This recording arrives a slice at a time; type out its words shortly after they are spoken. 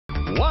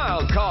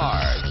Wild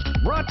Card,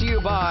 brought to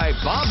you by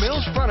Bob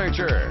Mills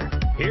Furniture.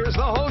 Here's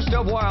the host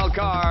of Wild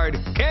Card,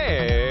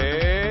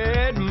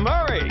 Ed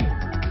Murray.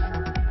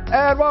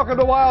 And welcome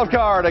to Wild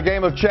Card, a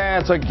game of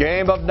chance, a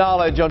game of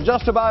knowledge on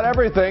just about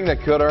everything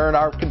that could earn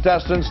our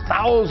contestants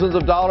thousands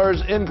of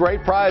dollars in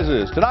great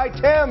prizes. Tonight,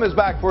 Tim is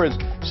back for his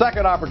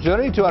second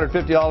opportunity,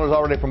 $250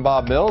 already from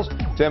Bob Mills.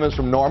 Tim is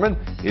from Norman,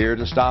 here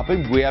to stop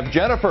him. We have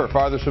Jennifer,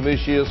 farthest from me.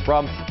 She is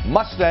from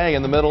Mustang.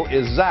 In the middle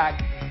is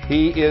Zach.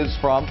 He is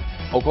from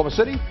Oklahoma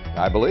City,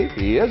 I believe.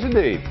 He is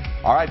indeed.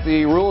 All right,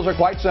 the rules are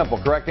quite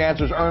simple. Correct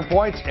answers earn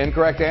points.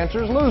 Incorrect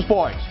answers lose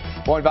points.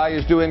 Point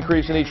values do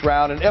increase in each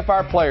round, and if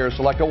our players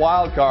select a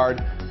wild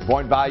card,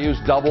 point values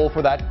double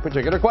for that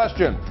particular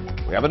question.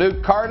 We have a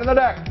new card in the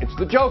deck. It's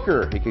the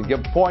Joker. He can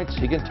give points.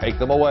 He can take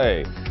them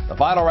away. The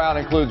final round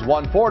includes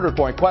one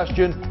 400-point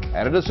question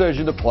and a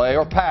decision to play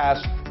or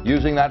pass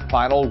using that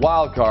final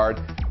wild card.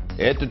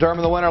 It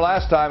determined the winner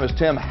last time as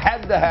Tim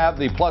had to have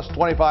the plus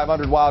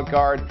 2,500 wild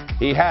card.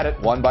 He had it,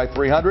 won by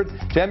 300.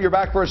 Tim, you're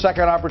back for a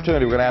second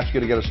opportunity. We're going to ask you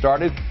to get us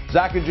started.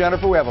 Zach and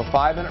Jennifer, we have a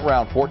 5-minute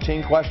round,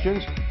 14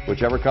 questions.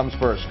 Whichever comes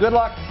first. Good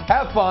luck.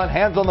 Have fun.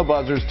 Hands on the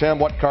buzzers. Tim,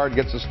 what card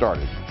gets us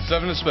started?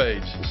 7 of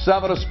spades. The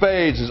 7 of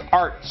spades is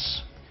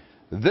arts.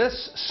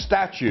 This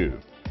statue,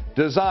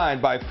 designed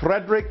by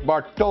Frederick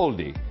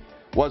Bartholdi,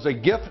 was a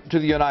gift to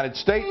the United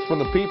States from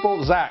the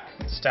people. Zach.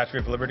 Statue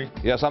of Liberty.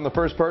 Yes, I'm the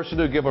first person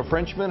to give a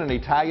Frenchman an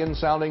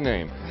Italian-sounding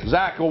name.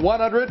 Zach, a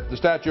 100. The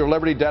Statue of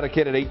Liberty,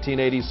 dedicated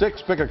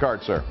 1886. Pick a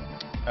card, sir.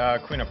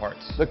 Queen of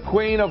Hearts. The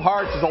Queen of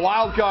Hearts is a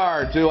wild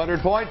card. 200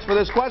 points for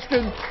this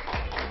question.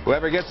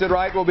 Whoever gets it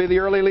right will be the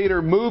early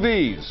leader.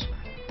 Movies.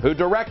 Who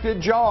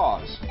directed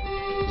Jaws?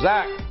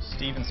 Zach.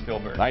 Steven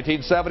Spielberg.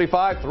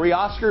 1975, 3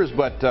 Oscars,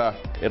 but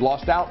it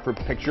lost out for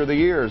Picture of the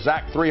Year.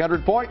 Zach,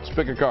 300 points.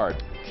 Pick a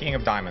card. King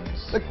of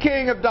Diamonds. The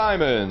King of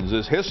Diamonds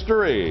is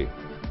history.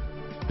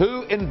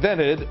 Who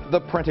invented the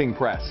printing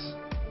press?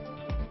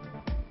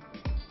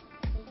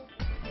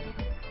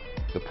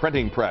 The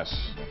printing press.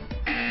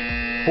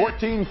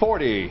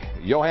 1440,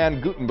 Johann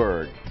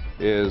Gutenberg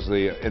is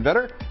the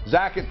inventor.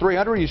 Zach at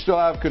 300, you still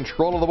have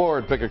control of the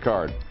board. Pick a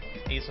card.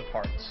 Ace of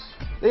Hearts.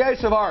 The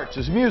Ace of Hearts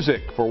is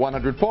music for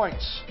 100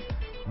 points.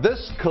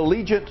 This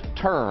collegiate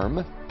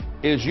term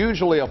is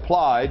usually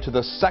applied to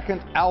the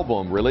second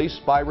album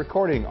released by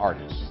recording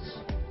artists.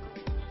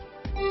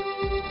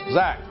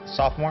 Zach.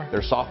 Sophomore.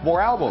 Their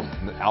sophomore album.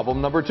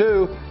 Album number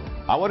 2.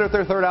 I wonder if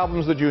their third album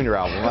is the junior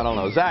album. I don't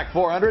know. Zach,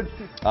 400.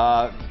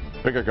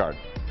 Pick a card.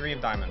 3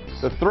 of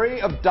Diamonds. The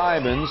 3 of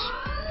Diamonds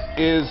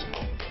is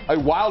a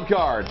wild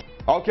card.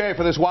 Okay,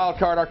 for this wild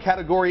card, our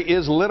category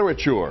is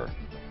literature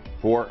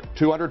for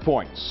 200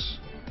 points.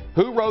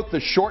 Who wrote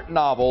the short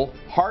novel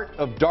Heart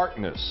of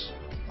Darkness,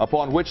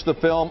 upon which the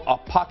film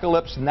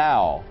Apocalypse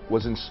Now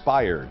was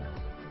inspired?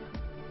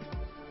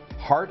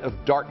 Heart of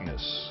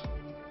Darkness.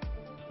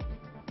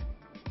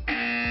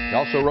 He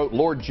also wrote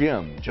Lord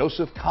Jim,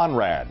 Joseph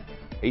Conrad.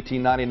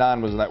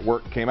 1899 was when that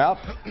work came out.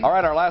 All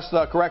right, our last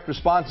correct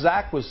response,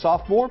 Zach, was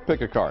sophomore.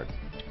 Pick a card.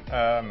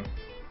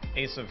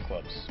 Ace of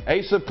Clubs.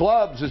 Ace of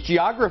Clubs is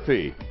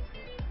geography.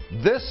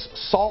 This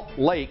salt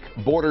lake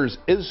borders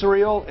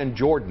Israel and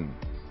Jordan.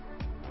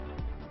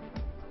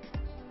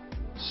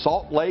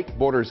 Salt Lake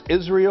borders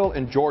Israel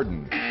and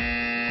Jordan.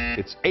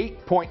 It's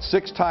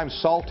 8.6 times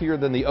saltier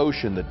than the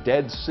ocean, the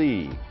Dead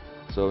Sea.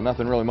 So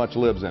nothing really much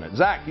lives in it.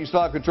 Zach, you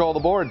still have control of the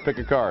board. Pick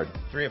a card.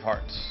 3 of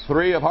Hearts.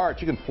 3 of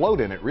Hearts. You can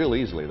float in it real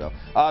easily, though.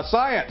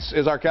 Science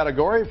is our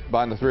category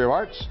behind the 3 of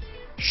Hearts.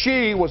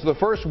 She was the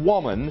first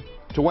woman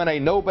to win a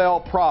Nobel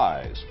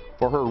Prize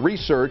for her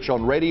research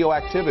on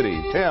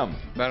radioactivity. Tim.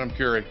 Madame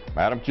Curie.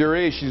 Madame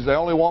Curie. She's the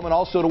only woman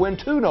also to win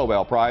 2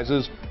 Nobel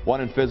Prizes,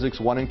 one in physics,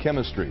 one in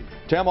chemistry.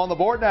 Tim on the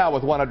board now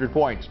with 100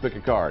 points. Pick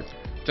a card.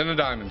 10 of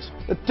Diamonds.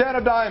 The 10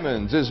 of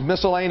Diamonds is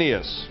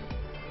miscellaneous.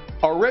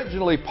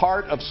 Originally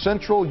part of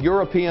Central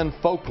European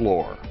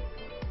folklore,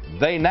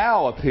 they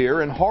now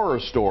appear in horror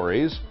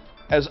stories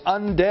as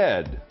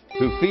undead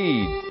who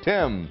feed.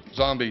 Tim.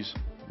 Zombies.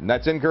 And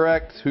that's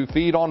incorrect. Who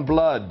feed on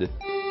blood.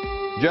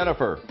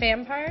 Jennifer.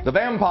 Vampires? The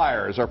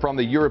vampires are from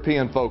the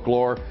European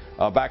folklore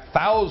back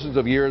thousands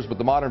of years, but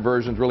the modern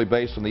version is really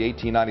based on the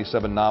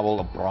 1897 novel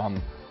of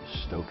Bram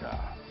Stoker.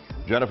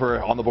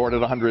 Jennifer on the board at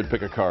 100.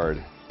 Pick a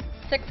card.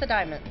 6 of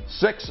Diamonds.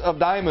 6 of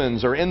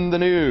Diamonds are in the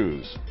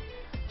news.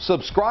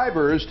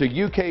 Subscribers to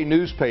UK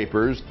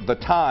newspapers, The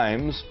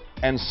Times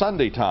and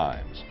Sunday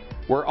Times,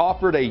 were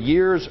offered a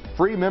year's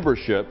free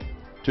membership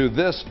to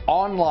this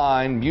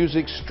online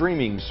music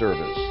streaming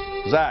service.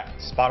 Zach.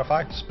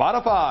 Spotify.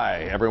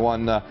 Spotify.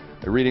 Everyone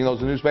reading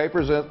those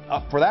newspapers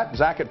up for that.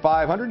 Zach at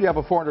 500. You have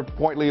a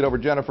 400-point lead over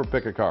Jennifer.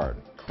 Pick a card.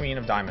 Queen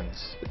of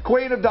Diamonds. The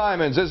Queen of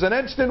Diamonds is an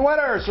instant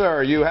winner,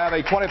 sir. You have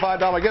a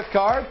 $25 gift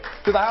card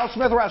to the House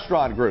Smith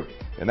Restaurant Group,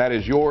 and that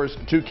is yours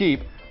to keep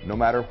no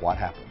matter what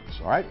happens.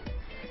 All right?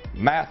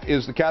 Math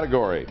is the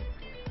category.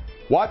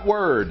 What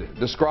word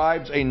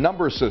describes a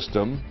number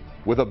system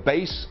with a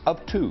base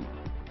of 2?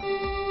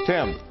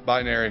 Tim.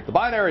 Binary. The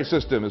binary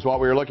system is what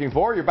we were looking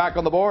for. You're back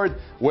on the board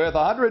with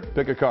 100.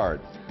 Pick a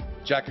card.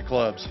 Jack of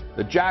clubs.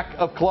 The Jack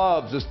of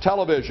clubs is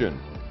television.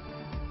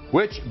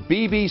 Which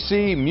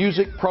BBC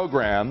music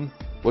program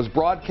was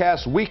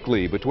broadcast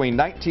weekly between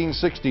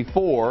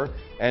 1964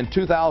 and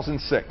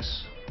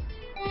 2006?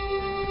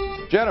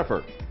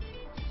 Jennifer.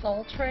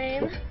 Soul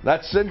Train.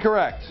 That's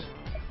incorrect.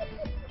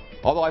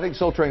 Although I think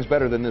Soul Train's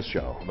better than this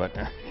show. But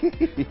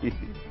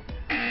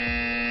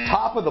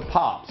Top of the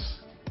Pops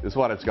is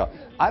what it's called.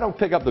 I don't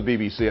pick up the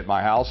BBC at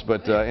my house,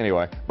 but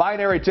anyway.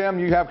 Binary, Tim,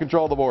 you have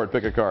control of the board.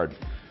 Pick a card.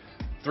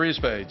 3 of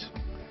spades.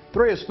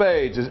 3 of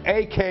spades is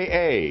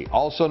AKA,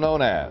 also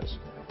known as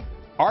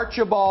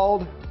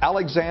Archibald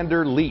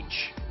Alexander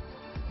Leach,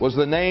 was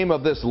the name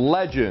of this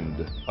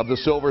legend of the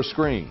silver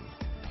screen.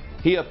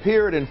 He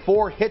appeared in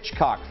 4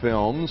 Hitchcock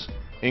films,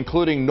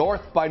 including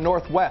North by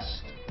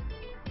Northwest.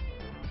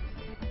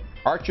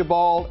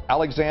 Archibald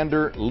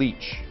Alexander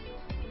Leach.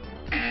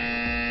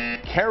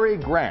 Cary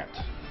Grant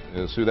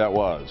is who that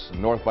was.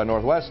 North by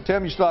Northwest.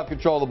 Tim, you still have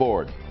control of the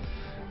board.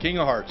 King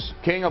of hearts.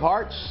 King of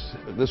hearts.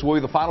 This will be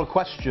the final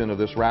question of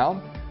this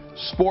round.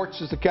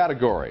 Sports is the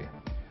category.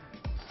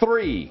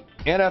 3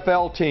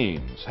 NFL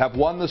teams have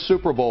won the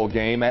Super Bowl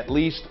game at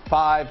least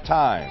 5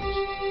 times.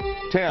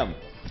 Tim.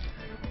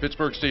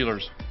 Pittsburgh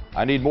Steelers.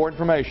 I need more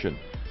information.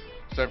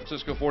 San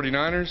Francisco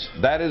 49ers.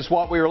 That is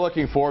what we were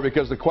looking for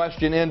because the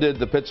question ended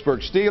the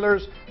Pittsburgh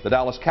Steelers, the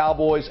Dallas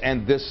Cowboys,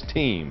 and this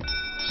team.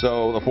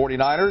 So the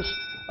 49ers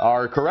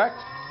are correct.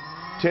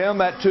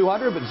 Tim at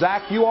 200, but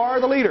Zach, you are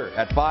the leader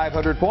at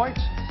 500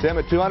 points. Tim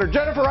at 200.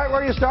 Jennifer, right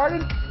where you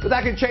started, but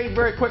that can change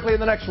very quickly in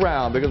the next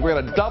round because we're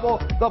going to double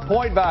the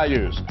point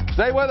values.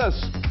 Stay with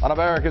us on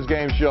America's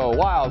Game Show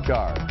Wild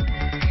Card.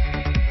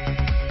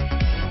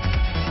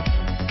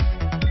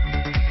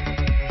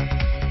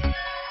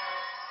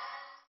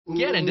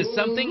 Get into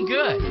something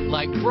good,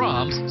 like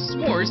Brahms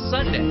S'mores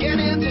Sundae. Get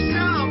into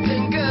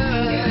something good.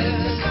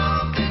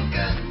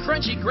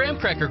 Crunchy graham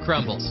cracker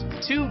crumbles.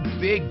 2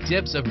 big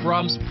dips of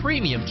Brahms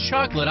premium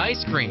chocolate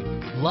ice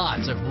cream.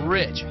 Lots of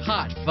rich,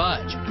 hot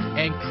fudge.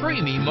 And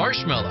creamy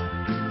marshmallow.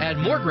 Add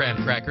more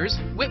graham crackers,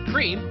 whipped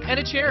cream, and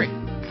a cherry.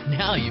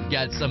 Now you've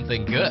got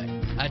something good.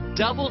 A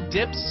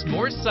double-dipped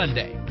S'mores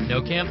Sundae.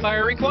 No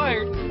campfire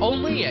required.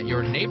 Only at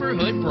your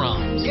neighborhood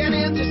Brahms. Get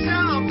into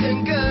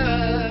something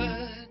good.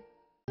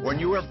 When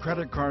you have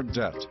credit card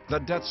debt, the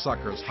debt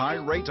suckers' high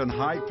rate and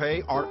high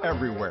pay are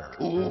everywhere.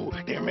 Ooh,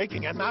 they're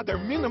making another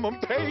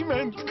minimum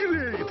payment.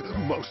 Great.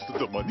 Most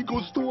of the money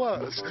goes to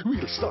us.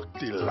 We'll suck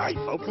the life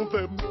out of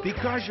them.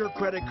 Because your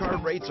credit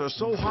card rates are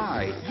so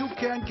high, you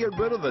can't get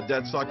rid of the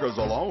debt suckers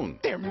alone.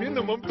 Their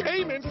minimum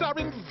payments are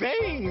in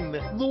vain.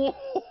 No,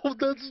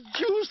 that's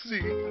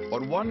juicy.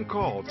 But one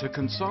call to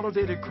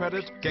Consolidated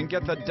Credit can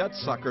get the debt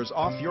suckers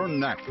off your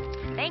neck.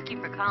 Thank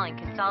you for calling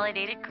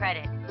Consolidated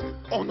Credit.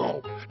 Oh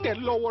no, they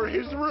lower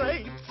his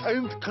rates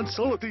and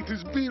consolidate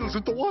his bills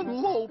into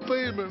one low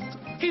payment.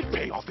 He'll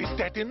pay off his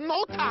debt in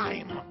no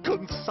time.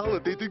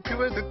 Consolidated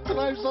Credit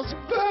drives us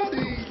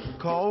batty.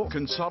 Call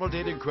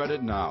Consolidated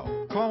Credit now.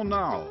 Call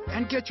now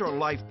and get your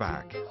life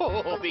back.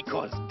 Oh,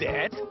 because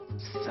debt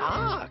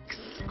sucks.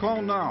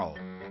 Call now.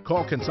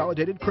 Call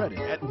Consolidated Credit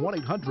at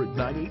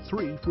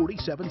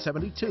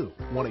 1-800-983-4772.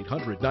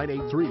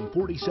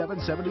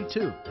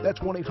 1-800-983-4772. That's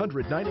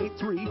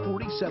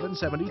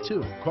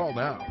 1-800-983-4772. Call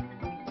now.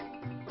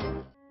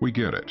 We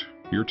get it.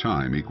 Your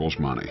time equals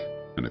money.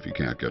 And if you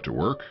can't get to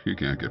work, you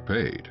can't get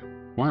paid.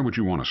 Why would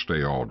you want to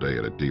stay all day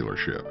at a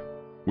dealership?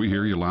 We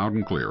hear you loud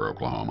and clear,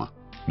 Oklahoma.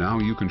 Now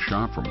you can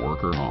shop from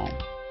work or home.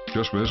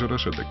 Just visit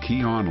us at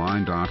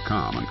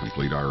thekeyonline.com and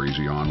complete our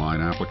easy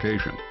online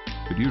application.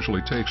 It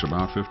usually takes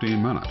about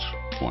 15 minutes.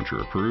 Once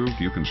you're approved,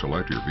 you can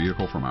select your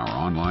vehicle from our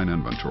online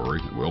inventory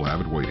and we'll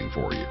have it waiting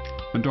for you.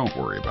 And don't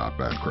worry about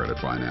bad credit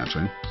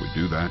financing. We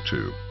do that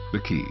too.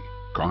 The Key.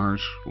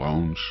 Cars,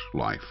 loans,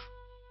 life.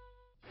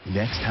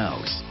 Next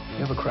house. You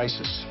have a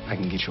crisis. I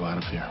can get you out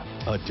of here.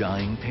 A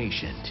dying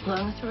patient.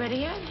 Lungs ready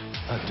yet?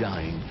 A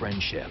dying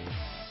friendship.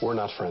 We're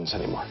not friends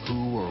anymore.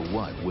 Who or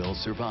what will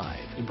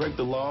survive? You break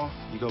the law,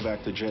 you go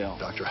back to jail.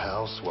 Dr.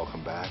 House,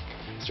 welcome back.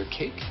 Is there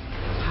cake?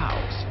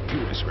 House.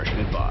 Viewer discretion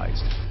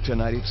advised.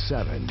 Tonight at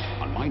 7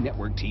 on My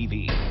Network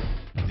TV.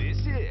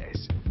 This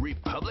is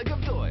Republic of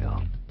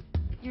Doyle.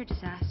 You're a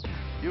disaster.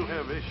 You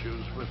have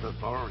issues with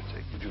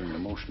authority. You're an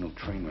emotional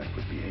train wreck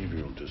with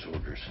behavioral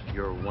disorders.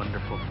 You're a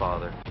wonderful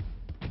father.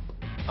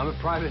 I'm a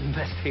private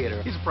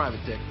investigator. He's a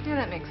private dick. Yeah,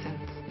 that makes sense.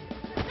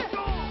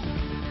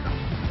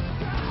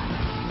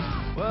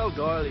 Well,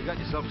 Doyle, you got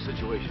yourself a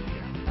situation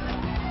here.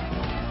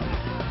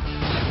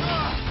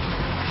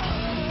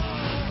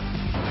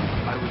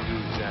 I would do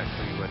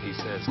exactly what he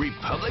says.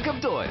 Republic of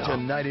Doyle.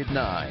 Tonight at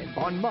 9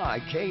 on My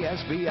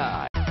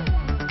KSBI.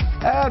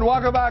 And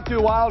welcome back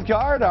to Wild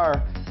Card.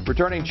 Our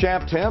returning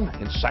champ, Tim,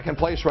 in second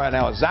place right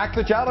now is Zach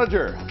the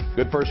Challenger.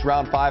 Good first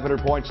round,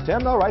 500 points.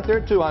 Tim, though, right there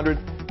at 200.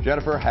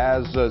 Jennifer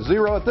has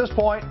 0 at this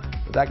point,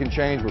 but that can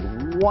change with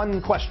one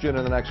question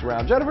in the next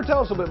round. Jennifer, tell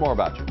us a bit more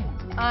about you.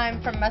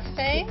 I'm from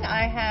Mustang.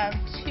 I have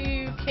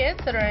 2 kids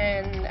that are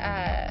in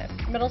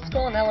middle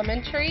school and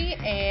elementary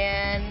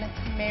and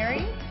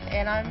married,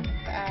 and I'm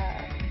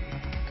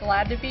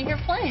glad to be here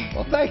playing.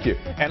 Well, thank you.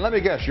 And let me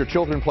guess, your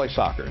children play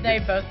soccer. They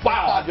both play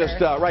Wow, soccer. I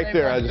just, right They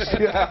there,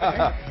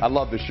 both I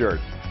love the shirt.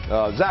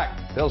 Zach,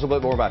 tell us a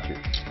bit more about you.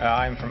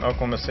 I'm from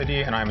Oklahoma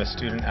City, and I'm a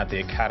student at the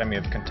Academy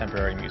of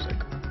Contemporary Music.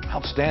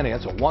 Outstanding.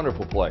 That's a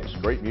wonderful place.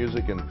 Great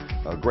music and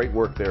great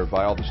work there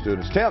by all the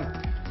students. Tim,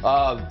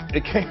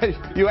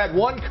 you had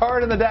one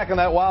card in the deck on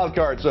that wild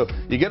card, so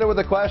you get it with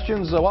the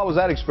questions. What was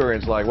that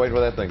experience like, waiting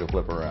for that thing to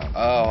flip around?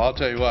 Oh, I'll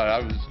tell you what, I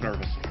was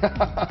nervous.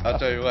 I'll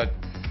tell you what,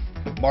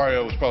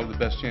 Mario was probably the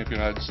best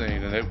champion I'd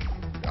seen, and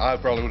I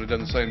probably would have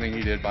done the same thing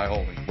he did by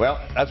holding. Well,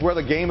 that's where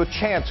the game of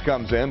chance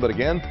comes in, but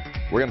again,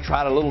 we're going to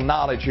try a little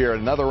knowledge here.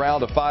 Another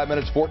round of 5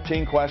 minutes,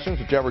 14 questions,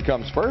 whichever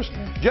comes first.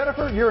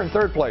 Jennifer, you're in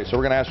third place, so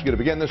we're going to ask you to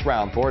begin this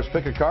round for us.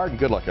 Pick a card, and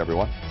good luck,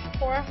 everyone.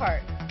 Four of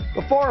Hearts.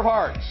 The Four of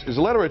Hearts is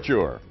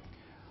literature.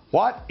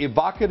 What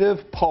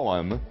evocative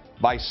poem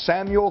by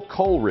Samuel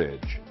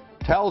Coleridge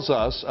tells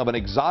us of an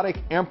exotic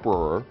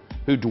emperor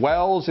who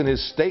dwells in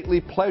his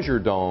stately pleasure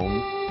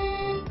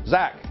dome?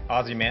 Zach.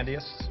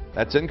 Ozymandias.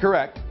 That's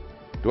incorrect.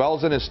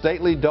 Dwells in his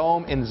stately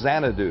dome in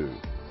Xanadu.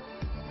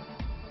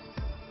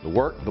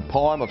 The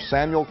poem of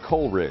Samuel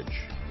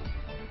Coleridge.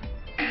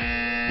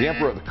 The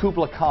Emperor, the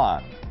Kubla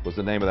Khan was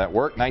the name of that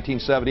work,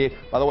 1978.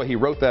 By the way, he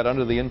wrote that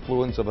under the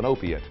influence of an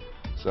opiate.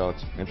 So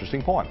it's an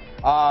interesting poem.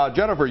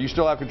 Jennifer, you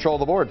still have control of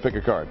the board. Pick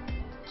a card.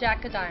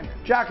 Jack of Diamonds.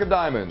 Jack of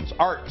Diamonds,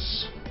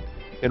 arts.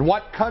 In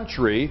what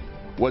country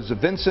was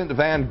Vincent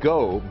van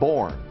Gogh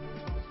born?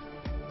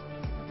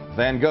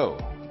 Van Gogh.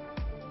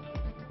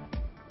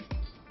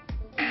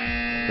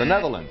 The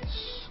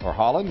Netherlands, or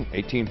Holland,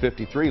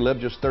 1853,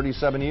 lived just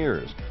 37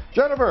 years.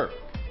 Jennifer,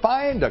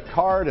 find a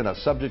card and a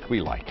subject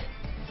we like.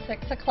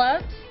 Six of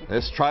Clubs.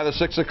 Let's try the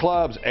Six of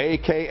Clubs,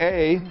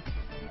 a.k.a.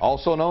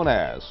 also known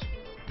as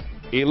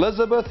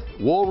Elizabeth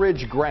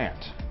Woolridge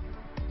Grant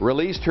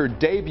released her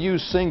debut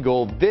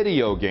single,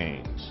 Video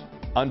Games,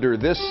 under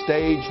this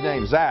stage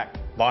name. Zach.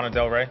 Lana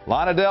Del Rey.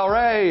 Lana Del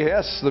Rey,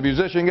 yes, the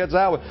musician gets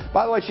out with.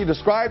 By the way, she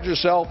describes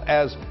herself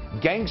as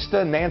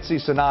Gangsta Nancy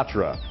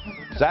Sinatra.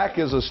 Zach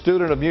is a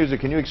student of music.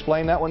 Can you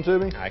explain that one to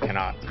me? I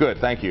cannot. Good,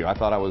 thank you. I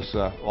thought I was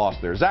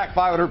lost there. Zach,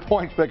 500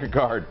 points. Pick a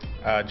card.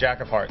 Jack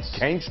of Hearts.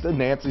 Gangsta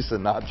Nancy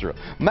Sinatra.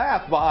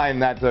 Math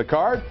behind that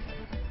card.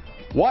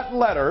 What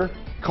letter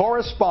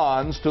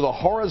corresponds to the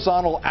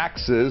horizontal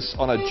axis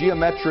on a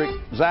geometric...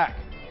 Zach.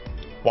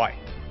 Y.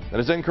 That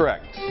is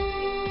incorrect.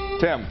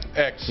 Tim.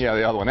 X. Yeah,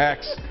 the other one,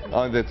 X.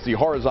 That's the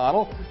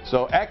horizontal.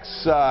 So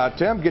X,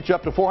 Tim, get you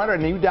up to 400,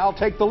 and you now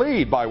take the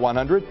lead by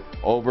 100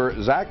 over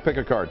Zach. Pick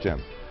a card,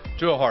 Tim.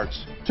 Two of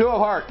Hearts. Two of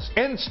Hearts.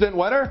 Instant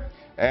winner.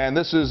 And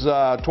this is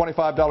a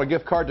 $25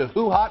 gift card to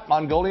Who Hot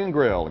Mongolian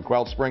Grill in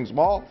Quail Springs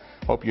Mall.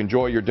 Hope you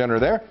enjoy your dinner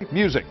there.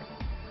 Music.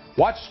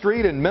 What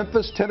street in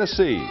Memphis,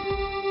 Tennessee?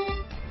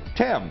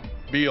 Tim.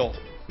 Beale.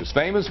 Is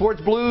famous for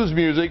its blues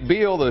music.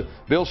 Beale, the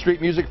Beale Street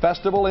Music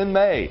Festival in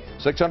May.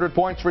 600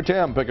 points for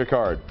Tim. Pick a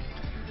card.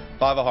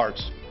 Five of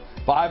Hearts.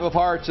 Five of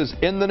Hearts is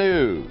in the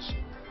news.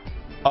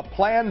 A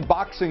planned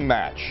boxing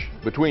match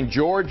between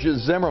George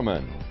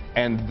Zimmerman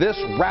and this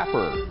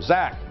rapper,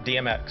 Zach.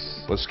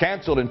 DMX. Was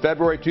canceled in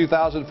February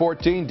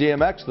 2014.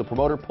 DMX, the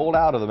promoter, pulled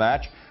out of the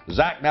match.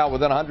 Zach now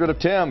within 100 of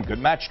Tim. Good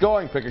match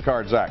going. Pick a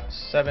card, Zach.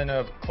 Seven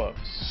of Clubs.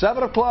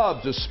 Seven of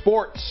Clubs is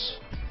sports.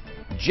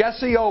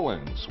 Jesse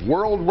Owens'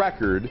 world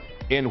record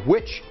in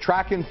which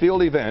track and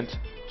field event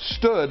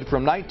stood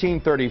from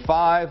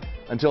 1935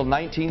 until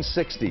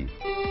 1960?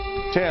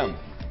 Tim.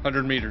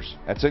 100 meters.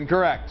 That's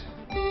incorrect.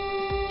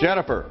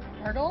 Jennifer.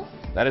 Hurdles.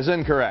 That is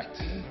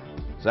incorrect.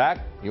 Zach,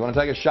 you want to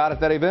take a shot at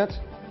that event?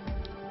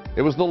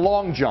 It was the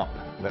long jump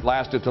that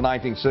lasted till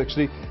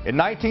 1960. In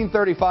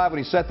 1935, when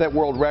he set that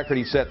world record,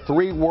 he set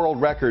 3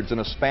 world records in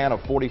a span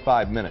of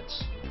 45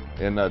 minutes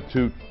in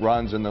 2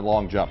 runs in the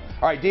long jump.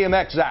 All right,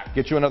 DMX, Zach,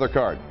 get you another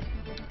card.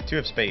 Two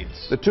of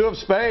Spades. The Two of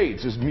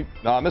Spades is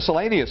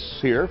miscellaneous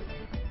here.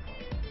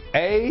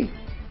 A,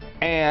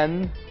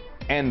 N,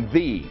 and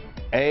the.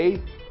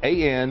 A,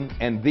 A-N,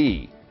 and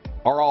the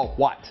are all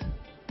what?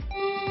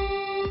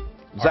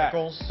 Zach,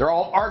 Articles. they're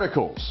all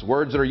articles,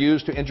 words that are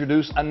used to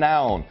introduce a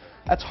noun.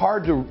 That's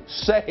hard to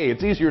say.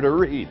 It's easier to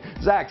read.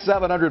 Zach,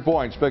 700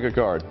 points. Pick a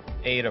card.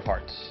 Eight of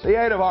Hearts.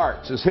 The Eight of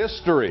Hearts is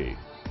history.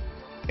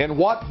 In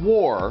what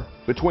war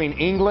between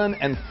England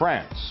and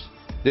France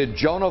did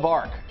Joan of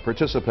Arc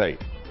participate?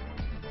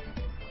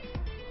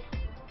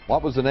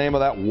 What was the name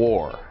of that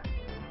war?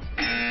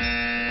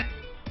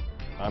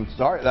 I'm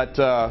sorry, that,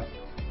 I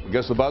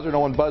guess the buzzer,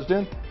 no one buzzed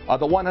in?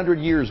 The 100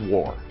 Years'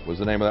 War was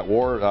the name of that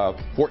war,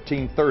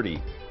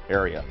 1430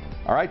 area.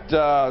 All right,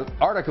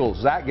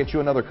 articles. Zach, get you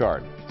another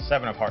card.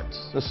 Seven of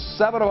Hearts. The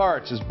Seven of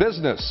Hearts is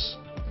business.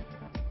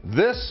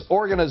 This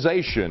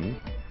organization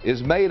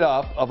is made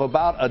up of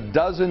about a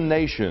dozen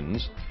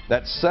nations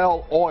that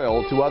sell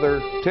oil to other,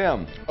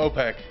 Tim.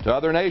 OPEC. To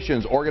other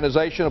nations.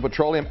 Organization of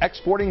Petroleum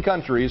Exporting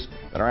Countries,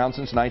 been around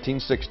since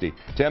 1960.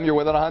 Tim, you're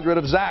within 100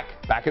 of Zach.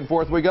 Back and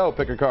forth we go.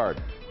 Pick a card.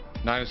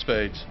 Nine of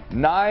Spades.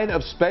 Nine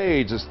of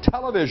Spades is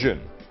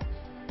television.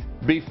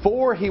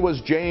 Before he was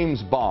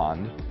James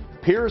Bond,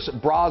 Pierce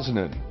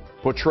Brosnan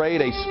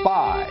portrayed a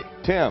spy?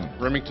 Tim.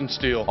 Remington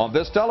Steele. On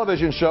this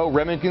television show,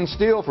 Remington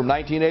Steele from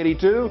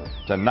 1982 to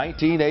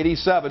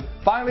 1987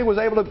 finally was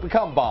able to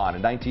become Bond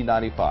in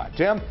 1995.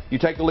 Tim, you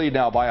take the lead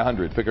now by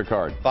 100. Pick a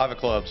card. 5 of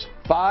clubs.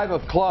 5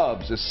 of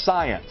clubs is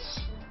science.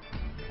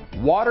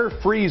 Water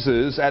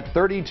freezes at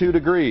 32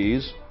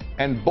 degrees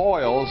and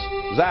boils.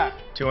 Zach.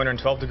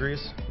 212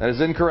 degrees. That is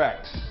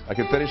incorrect. I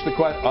can finish the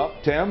question. Oh,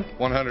 Tim?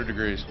 100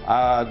 degrees.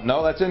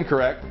 No, that's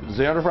incorrect.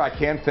 Jennifer, I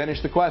can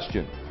finish the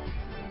question.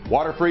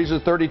 Water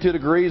freezes 32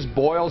 degrees,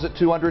 boils at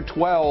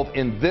 212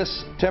 in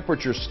this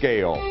temperature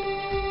scale.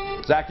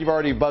 Zach, you've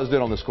already buzzed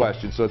in on this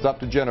question, so it's up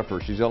to Jennifer.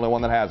 She's the only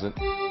one that hasn't.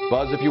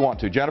 Buzz if you want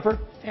to. Jennifer?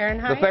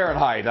 Fahrenheit. The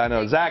Fahrenheit, I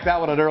know. Zach, that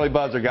one, an early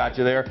buzzer got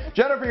you there.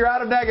 Jennifer, you're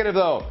out of negative,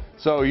 though.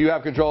 So you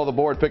have control of the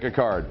board. Pick a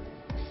card.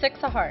 6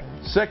 of hearts.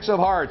 6 of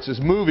hearts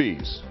is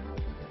movies.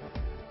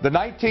 The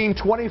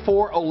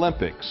 1924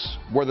 Olympics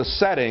were the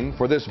setting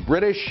for this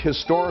British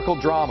historical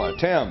drama.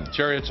 Tim.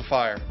 Chariots of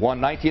Fire.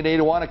 Won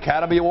 1981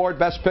 Academy Award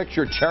Best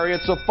Picture,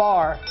 Chariots of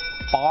Fire.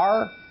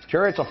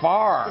 Chariots of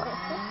Fire.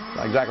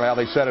 Not exactly how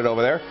they said it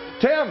over there.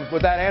 Tim,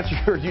 with that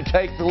answer, you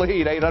take the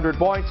lead, 800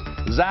 points.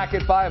 Zach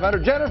at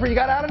 500. Jennifer, you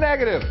got out of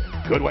negative.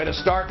 Good way to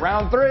start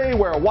round 3,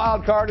 where a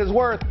wild card is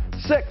worth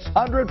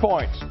 600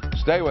 points.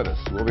 Stay with us.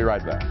 We'll be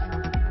right back.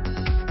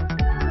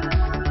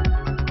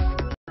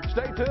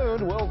 Stay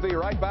tuned. We'll be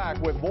right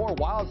back with more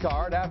Wild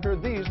Card after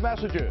these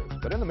messages.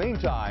 But in the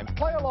meantime,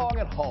 play along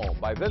at home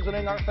by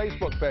visiting our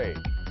Facebook page.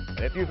 And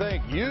if you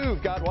think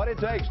you've got what it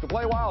takes to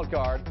play Wild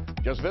Card,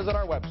 just visit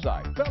our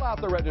website, fill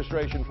out the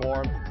registration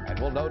form, and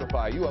we'll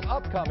notify you of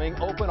upcoming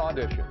open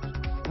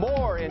auditions.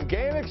 More in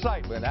game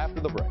excitement after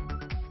the break.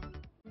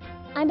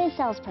 I'm a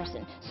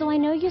salesperson, so I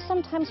know you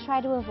sometimes try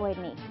to avoid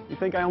me. You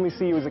think I only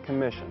see you as a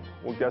commission?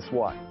 Well, guess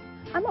what?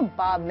 I'm a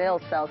Bob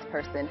Mills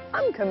salesperson.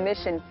 I'm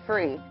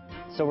commission-free.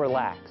 So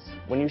relax.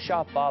 When you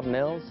shop Bob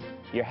Mills,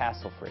 you're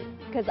hassle-free.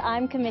 Because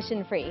I'm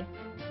commission-free.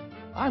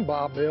 I'm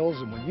Bob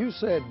Mills, and when you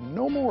said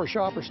no more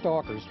shopper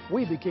stalkers,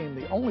 we became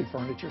the only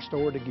furniture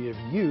store to give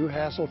you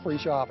hassle-free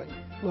shopping.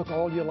 Look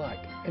all you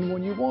like. And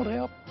when you want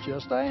help,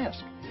 just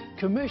ask.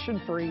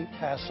 Commission-free,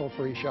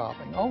 hassle-free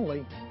shopping,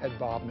 only at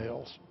Bob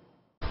Mills.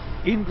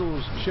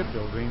 Ingalls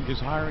Shipbuilding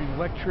is hiring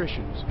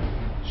electricians,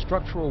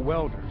 structural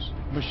welders,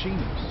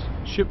 machinists,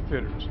 ship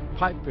fitters,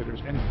 pipe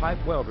fitters, and pipe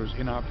welders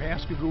in our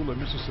Pascagoula,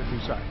 Mississippi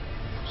site.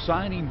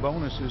 Signing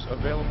bonuses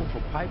available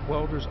for pipe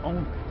welders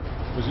only.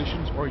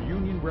 Positions are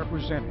union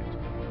represented.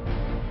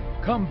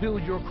 Come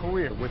build your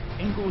career with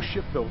Ingalls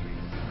Shipbuilding.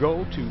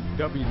 Go to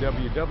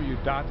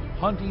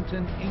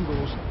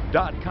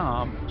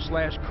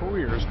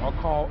www.huntingtoningalls.com/careers or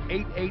call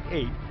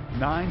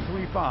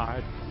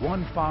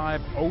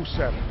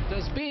 888-935-1507.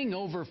 Does being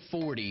over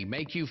 40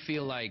 make you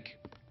feel like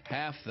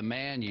half the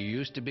man you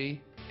used to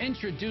be?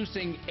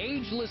 Introducing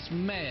Ageless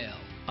Male,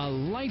 a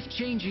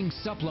life-changing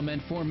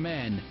supplement for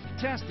men,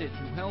 tested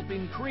to help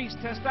increase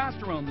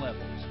testosterone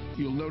levels.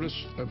 You'll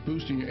notice a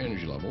boost in your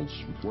energy levels.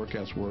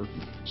 Workouts work,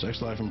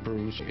 sex life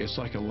improves. It's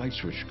like a light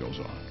switch goes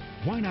on.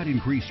 Why not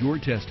increase your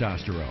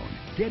testosterone?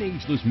 Get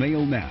Ageless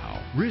Male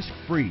now,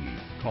 risk-free.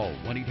 Call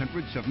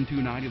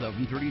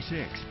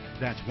 1-800-729-1136.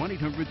 That's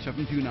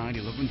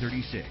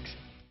 1-800-729-1136.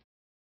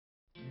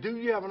 Do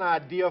you have an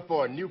idea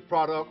for a new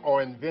product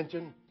or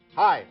invention?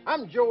 Hi,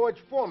 I'm George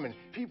Foreman.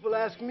 People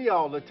ask me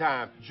all the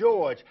time,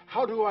 George,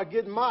 how do I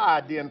get my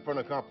idea in front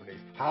of companies?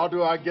 How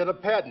do I get a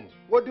patent?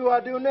 What do I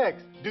do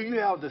next? Do you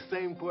have the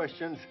same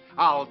questions?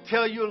 I'll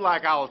tell you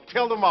like I'll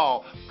tell them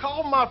all.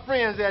 Call my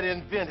friends at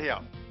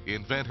InventHelp.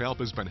 InventHelp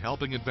has been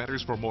helping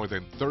inventors for more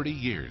than 30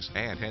 years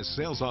and has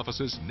sales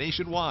offices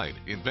nationwide.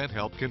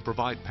 InventHelp can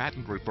provide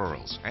patent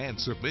referrals and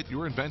submit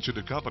your invention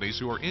to companies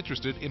who are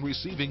interested in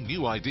receiving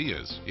new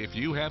ideas. If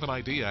you have an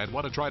idea and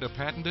want to try to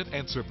patent it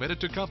and submit it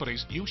to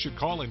companies, you should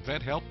call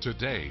InventHelp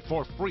today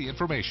for free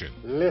information.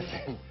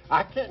 Listen,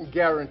 I can't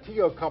guarantee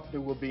a company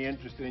will be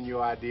interested in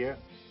your idea,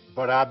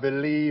 but I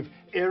believe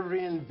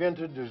every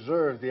inventor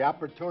deserves the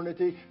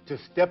opportunity to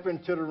step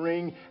into the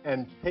ring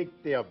and take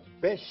their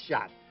best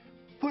shot.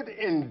 Put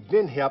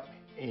InventHelp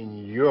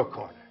in your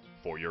corner.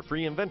 For your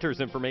free inventors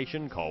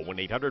information, call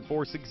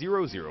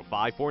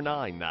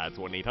 1-800-460-0549. That's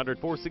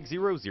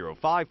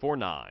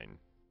 1-800-460-0549.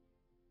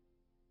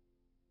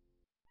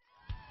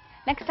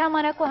 Next time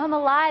on Oklahoma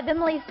Live,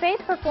 Emily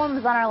Faith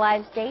performs on our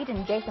live stage,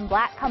 and Jason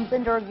Black comes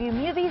in to review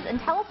movies and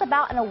tell us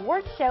about an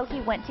awards show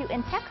he went to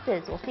in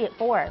Texas. We'll see at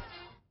 4.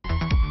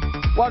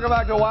 Welcome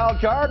back to Wild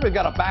Card. We've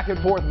got a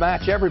back-and-forth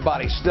match.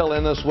 Everybody's still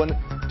in this one.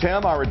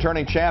 Tim, our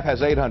returning champ,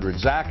 has 800.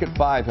 Zach at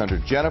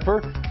 500.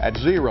 Jennifer at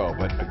 0.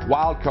 But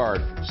Wild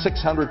Card,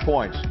 600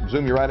 points.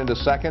 Zoom you right into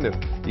second. If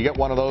you get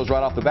one of those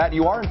right off the bat,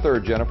 you are in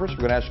third, Jennifer. So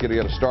we're going to ask you to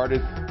get us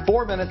started.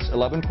 4 minutes,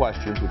 11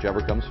 questions,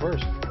 whichever comes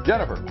first.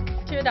 Jennifer.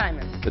 2 of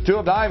diamonds. The 2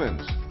 of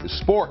diamonds is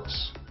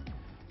sports.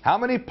 How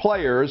many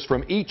players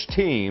from each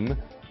team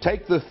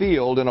take the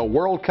field in a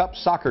World Cup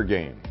soccer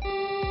game?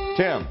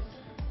 Tim.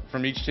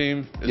 From each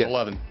team is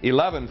 11.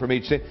 11 from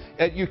each team.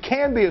 You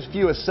can be as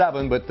few as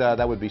 7, but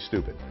that would be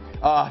stupid.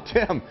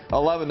 Tim,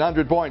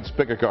 1,100 points.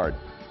 Pick a card.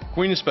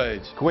 Queen of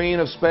Spades. Queen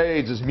of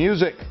Spades is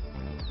music.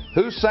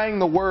 Who sang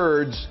the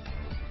words,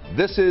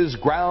 "This is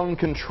ground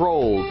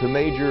control" to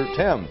Major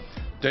Tim?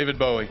 David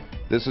Bowie.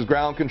 This is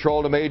ground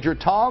control to Major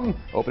Tom.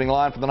 Opening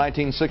line from the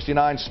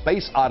 1969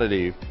 Space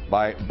Oddity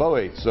by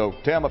Bowie. So,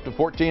 Tim, up to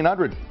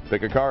 1,400.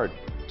 Pick a card.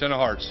 10 of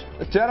hearts.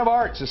 The 10 of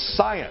hearts is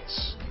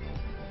science.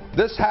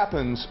 This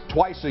happens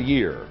twice a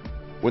year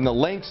when the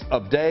lengths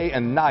of day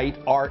and night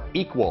are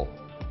equal.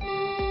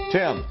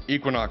 Tim.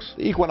 Equinox.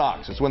 The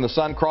equinox is when the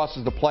sun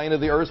crosses the plane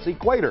of the Earth's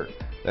equator.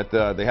 That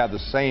they have the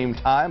same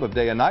time of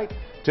day and night.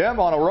 Tim,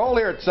 on a roll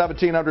here at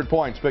 1,700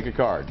 points. Pick a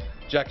card.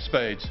 Jack of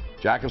spades.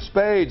 Jack of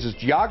spades is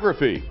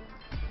geography.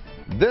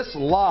 This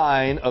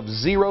line of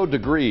 0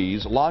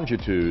 degrees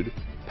longitude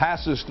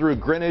passes through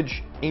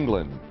Greenwich,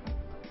 England.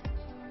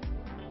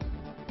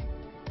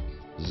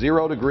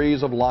 0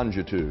 degrees of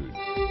longitude.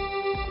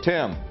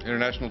 Tim.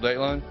 International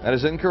Dateline. That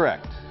is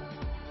incorrect.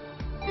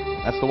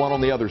 That's the one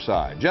on the other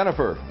side.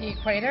 Jennifer. The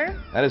equator.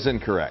 That is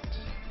incorrect.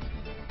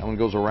 That one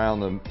goes around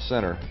the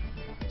center.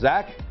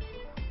 Zach?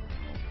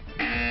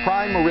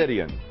 Prime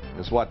meridian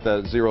is what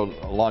the 0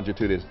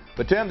 longitude is.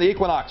 But Tim, the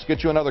equinox.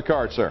 Get you another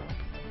card, sir.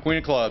 Queen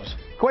of clubs.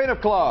 Queen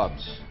of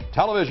clubs.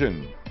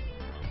 Television.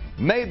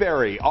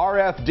 Mayberry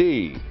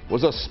RFD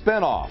was a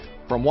spinoff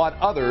from what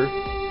other?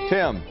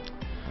 Tim.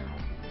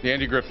 The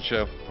Andy Griffith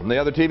Show. From the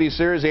other TV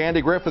series, the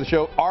Andy Griffith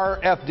Show,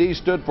 RFD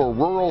stood for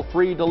Rural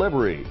Free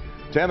Delivery.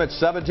 Tim,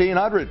 it's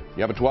 1,700.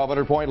 You have a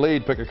 1,200-point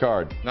lead. Pick a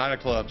card. 9 of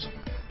clubs.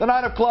 The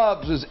 9 of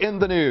clubs is in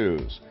the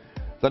news.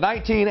 The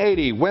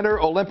 1980 Winter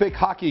Olympic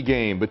hockey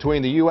game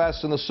between the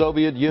U.S. and the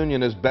Soviet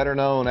Union is better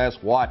known as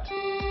what?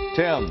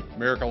 Tim.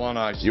 Miracle on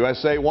Ice.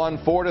 USA won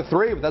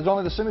 4-3, but that's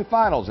only the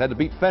semifinals. Had to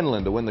beat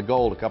Finland to win the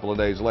gold a couple of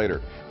days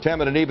later.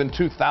 Tim, at an even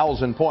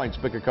 2,000 points.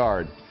 Pick a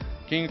card.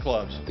 King of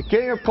clubs. The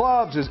King of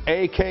clubs is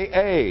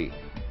AKA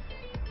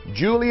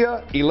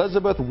Julia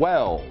Elizabeth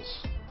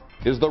Wells.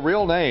 Is the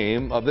real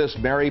name of this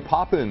Mary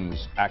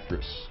Poppins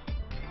actress.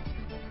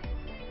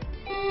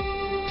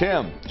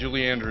 Tim.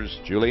 Julie Andrews.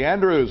 Julie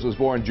Andrews was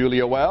born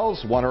Julia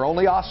Wells. Won her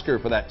only Oscar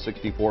for that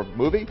 '64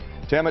 movie.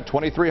 Tim, at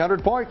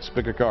 2,300 points.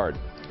 Pick a card.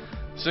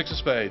 6 of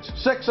spades.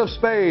 6 of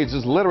spades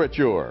is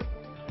literature.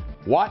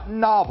 What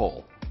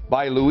novel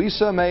by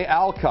Louisa May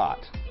Alcott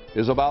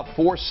is about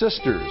 4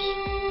 sisters?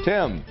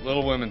 Tim.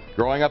 Little Women.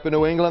 Growing up in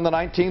New England in the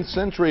 19th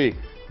century.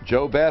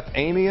 Jo Beth,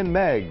 Amy, and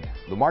Meg,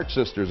 the March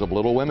sisters of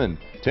Little Women.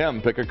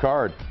 Tim, pick a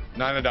card.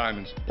 9 of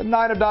diamonds. The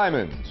 9 of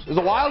diamonds is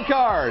a wild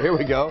card. Here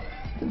we go.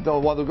 Don't know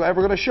whether they're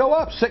ever going to show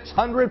up.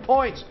 600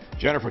 points.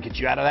 Jennifer, get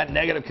you out of that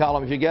negative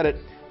column if you get it.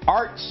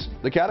 Arts,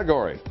 the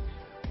category.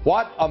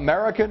 What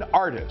American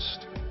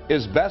artist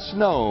is best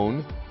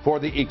known for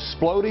the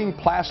exploding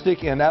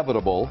plastic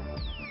inevitable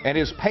and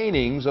his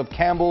paintings of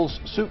Campbell's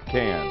soup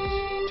cans?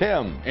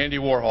 Tim. Andy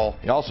Warhol.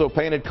 He also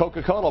painted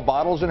Coca-Cola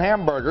bottles and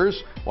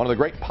hamburgers. One of the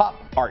great pop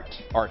art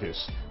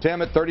artists.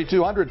 Tim, at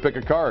 3,200, pick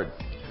a card.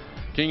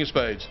 King of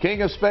spades.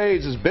 King of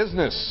spades is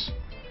business.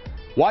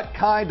 What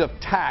kind of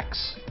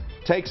tax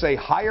takes a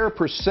higher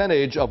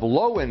percentage of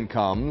low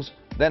incomes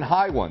than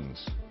high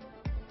ones?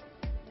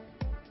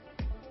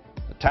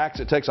 A tax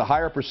that takes a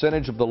higher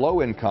percentage of the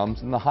low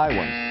incomes than the high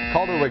ones.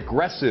 Called a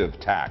regressive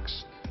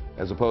tax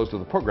as opposed to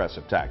the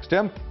progressive tax.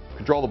 Tim,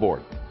 control the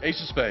board. Ace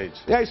of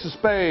spades. The ace of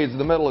spades in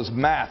the middle is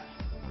math.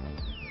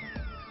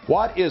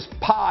 What is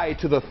pi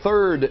to the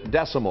 3rd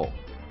decimal?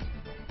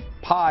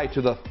 Pi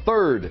to the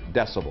 3rd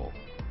decimal.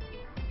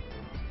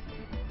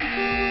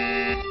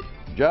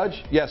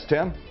 Judge? Yes,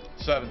 Tim?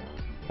 7.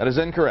 That is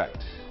incorrect.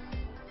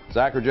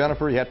 Zach or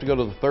Jennifer, you have to go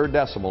to the 3rd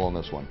decimal on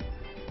this one.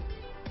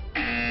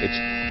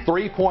 It's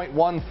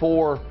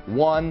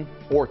 3.141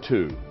 or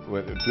 2,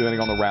 depending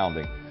on the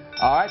rounding.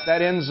 All right,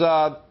 that ends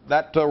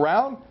that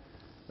round.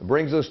 It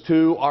brings us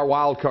to our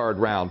wild card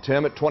round.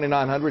 Tim at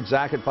 2,900,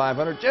 Zach at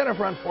 500.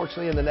 Jennifer,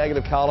 unfortunately, in the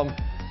negative column.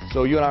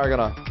 So you and I are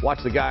going to watch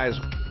the guys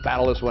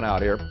battle this one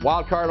out here.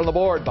 Wild card on the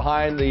board.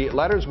 Behind the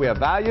letters, we have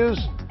values.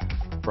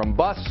 From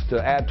bust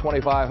to add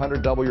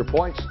 2,500, double your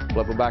points.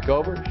 Flip them back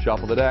over,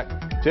 shuffle the deck.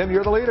 Tim,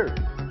 you're the leader.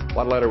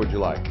 What letter would you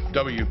like?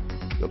 W.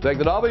 You'll take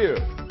the W.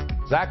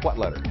 Zach, what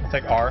letter? I'll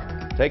take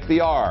R. Take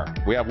the R.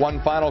 We have one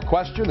final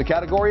question. The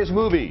category is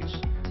movies.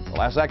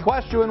 We'll ask that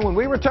question when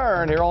we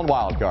return here on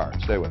Wild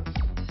Card. Stay with us.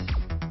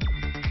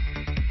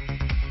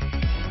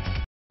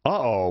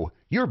 Uh-oh,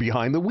 you're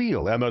behind the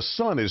wheel and the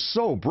sun is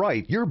so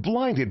bright you're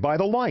blinded by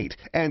the light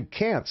and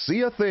can't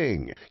see a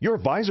thing. Your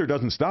visor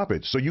doesn't stop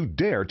it, so you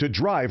dare to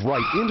drive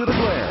right into the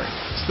glare.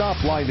 Stop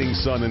blinding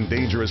sun and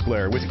dangerous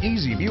glare with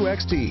EasyView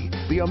XT,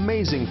 the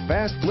amazing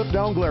fast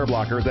flip-down glare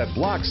blocker that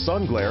blocks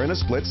sun glare in a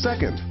split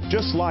second.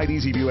 Just slide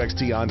EasyView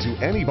XT onto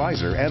any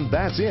visor and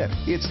that's it.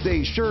 It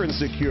stays sure and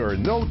secure,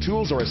 no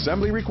tools or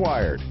assembly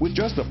required. With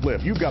just a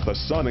flip, you've got the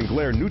sun and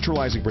glare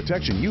neutralizing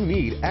protection you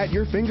need at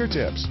your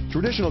fingertips.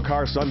 Traditional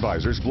car sun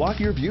visors block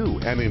your view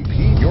and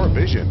impede your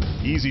vision.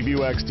 EasyView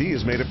XT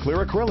is made of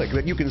clear acrylic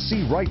that you can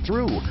see right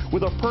through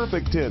with a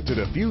perfect tint to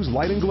diffuse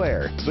light and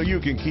glare so you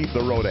can keep the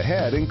road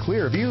ahead in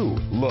clear view. view.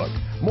 Look,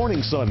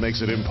 morning sun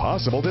makes it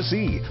impossible to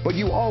see, but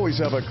you always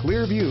have a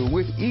clear view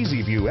with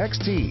EasyView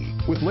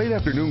XT. With late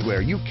afternoon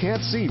glare, you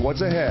can't see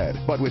what's ahead,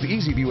 but with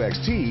EasyView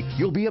XT,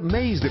 you'll be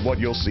amazed at what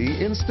you'll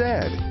see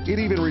instead. It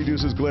even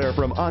reduces glare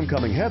from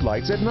oncoming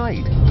headlights at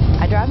night.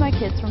 I drive my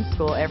kids from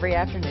school every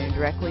afternoon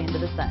directly into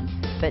the sun.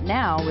 But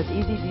now, with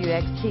EasyView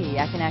XT,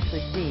 I can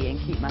actually see and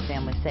keep my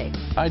family safe.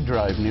 I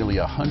drive nearly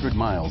 100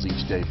 miles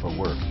each day for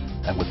work.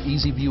 And with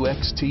EasyView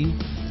XT,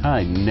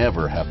 I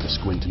never have to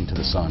squint into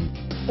the sun.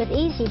 With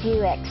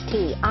EasyView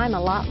XT, I'm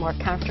a lot more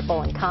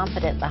comfortable and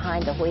confident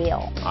behind the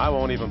wheel. I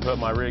won't even put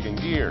my rig in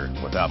gear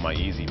without my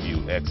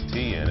EasyView XT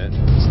in it.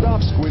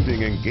 Stop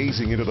squinting and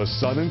gazing into the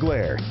sun and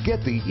glare.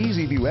 Get the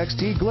EasyView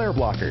XT glare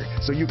blocker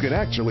so you can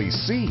actually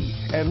see.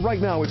 And right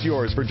now it's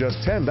yours for just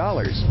 $10.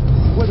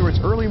 Whether it's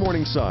early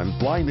morning sun,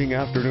 blinding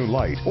afternoon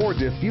light, or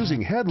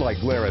diffusing headlight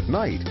glare at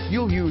night,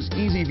 you'll use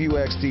EasyView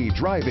XT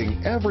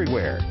driving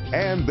everywhere.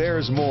 And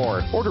there's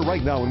more. Order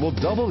right now and we'll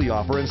double the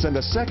offer and send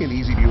a second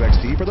EasyView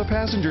XT for the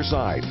passenger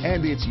side.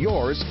 And it's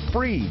yours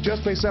free.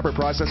 Just pay separate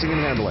processing and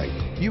handling.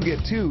 You get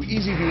 2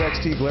 EasyView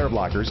XT glare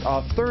blockers,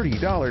 a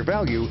 $30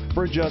 value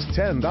for just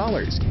 $10.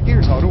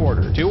 Here's how to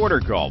order. To order,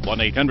 call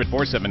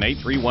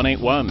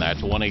 1-800-478-3181.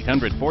 That's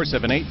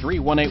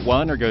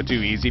 1-800-478-3181 or go to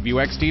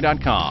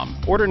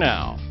easyviewxt.com. Order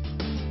now.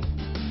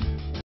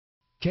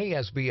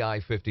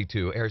 KSBI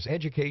 52 airs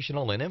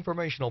educational and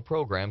informational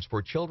programs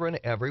for children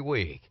every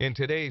week. In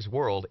today's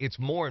world, it's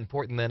more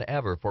important than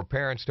ever for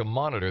parents to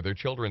monitor their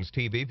children's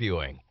TV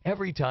viewing.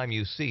 Every time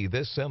you see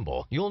this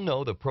symbol, you'll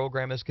know the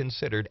program is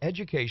considered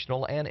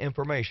educational and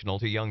informational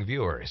to young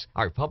viewers.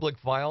 Our public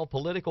file,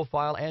 political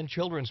file, and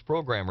children's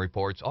program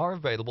reports are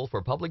available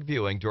for public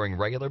viewing during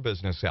regular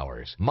business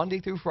hours, Monday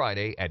through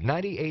Friday at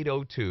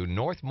 9802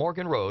 North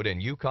Morgan Road in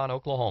Yukon,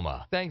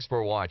 Oklahoma. Thanks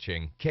for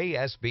watching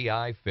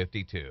KSBI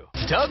 52.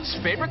 Doug's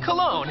favorite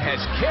cologne has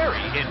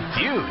Carrie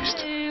infused.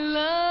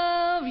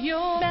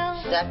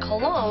 That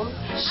cologne,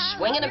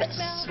 swing and a miss.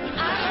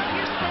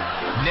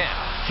 Now,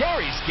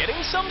 Carrie's getting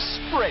some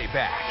spray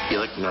back.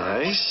 You look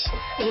nice.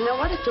 You know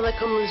what? I feel like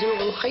I'm losing a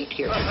little height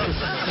here.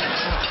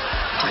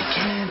 I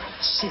can't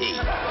see.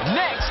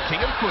 Next,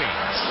 King of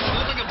Queens. You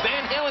look like a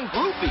Van Halen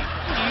groupie.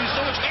 You used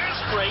so much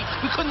hairspray,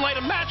 we couldn't light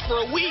a match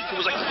for a week. It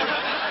was like...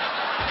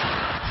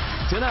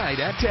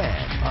 Tonight at 10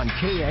 on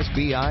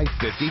KSBI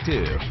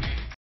 52.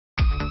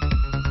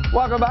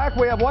 Welcome back.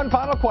 We have one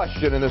final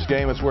question in this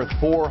game. It's worth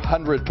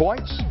 400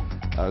 points.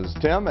 It's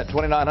Tim at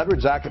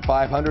 2,900, Zach at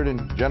 500,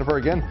 and Jennifer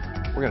again.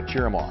 We're going to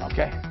cheer them on,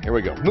 okay? Here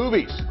we go.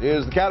 Movies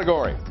is the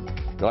category.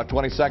 You'll have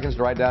 20 seconds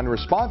to write down your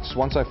response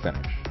once I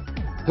finish.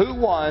 Who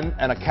won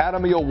an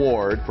Academy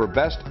Award for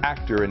Best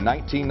Actor in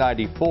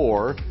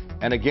 1994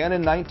 and again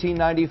in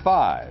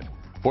 1995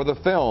 for the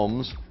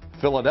films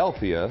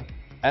Philadelphia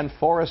and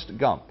Forrest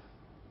Gump?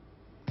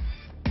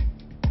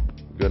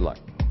 Good luck.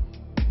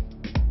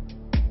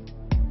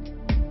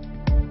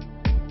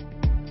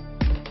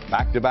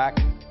 Back-to-back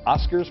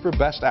Oscars for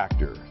Best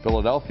Actor,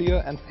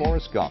 Philadelphia and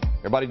Forrest Gump.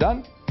 Everybody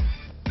done?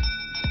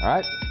 All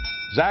right.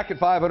 Zach at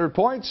 500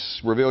 points.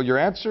 Reveal your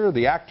answer.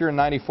 The actor in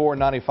 94 and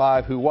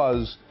 95 who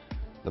was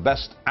the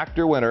Best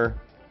Actor winner.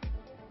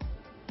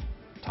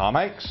 Tom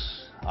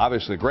Hanks.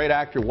 Obviously a great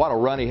actor. What a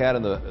run he had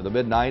in the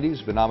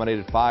mid-90s. Been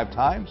nominated 5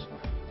 times.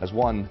 Has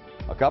won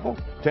a couple.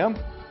 Tim,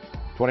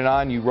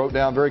 29, you wrote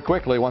down very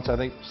quickly. Once I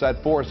think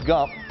said Forrest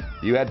Gump,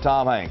 you had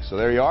Tom Hanks. So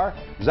there you are.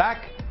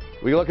 Zach,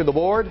 we look at the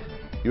board.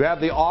 You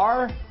have the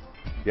R.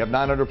 You have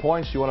 900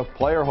 points. You want to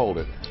play or hold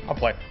it? I'll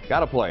play.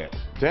 Got to play it.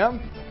 Tim,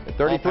 at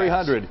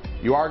 3,300,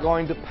 you are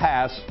going to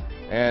pass.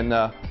 And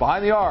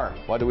behind the R,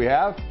 what do we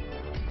have?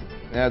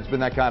 Yeah, it's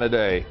been that kind of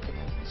day.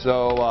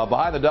 So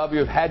behind the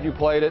W, had you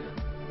played it,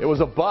 it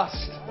was a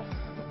bust.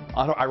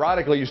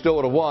 Ironically, you still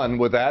would have won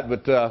with that.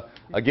 But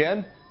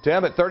again,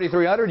 Tim, at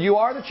 3,300, you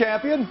are the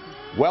champion.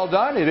 Well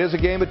done. It is a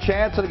game of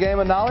chance and a game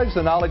of knowledge.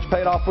 The knowledge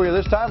paid off for you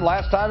this time.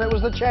 Last time it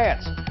was the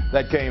chance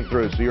that came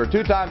through. So you're a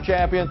 2-time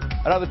champion.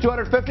 Another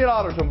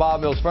 $250 from Bob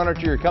Mills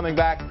Furniture. You're coming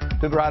back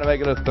to try to make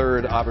it a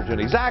 3rd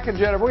opportunity. Zach and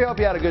Jennifer, we hope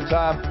you had a good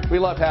time. We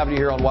loved having you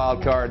here on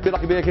Wild Card. If you'd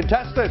like to be a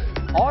contestant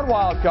on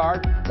Wild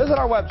Card, visit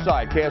our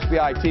website,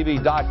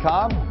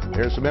 KSBITV.com.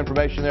 Here's some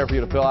information there for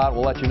you to fill out.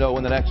 We'll let you know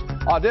when the next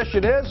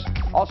audition is.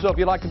 Also, if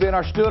you'd like to be in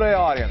our studio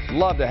audience,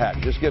 love to have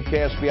you. Just give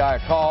KSBI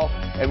a call,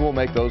 and we'll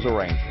make those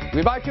arrangements. We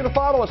invite you to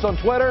follow us on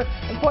Twitter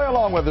and play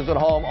along with us at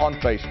home on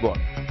Facebook.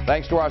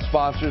 Thanks to our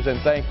sponsors,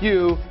 and thank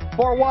you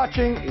for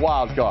watching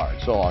Wild Card.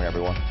 So long,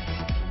 everyone.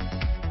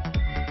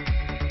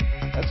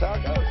 That's how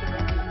it goes.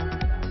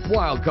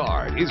 Wild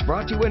Card is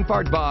brought to you in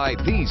part by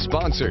these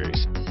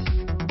sponsors: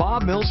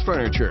 Bob Mills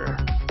Furniture,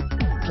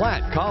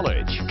 Platt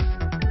College,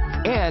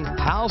 and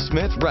Hal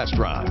Smith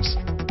Restaurants.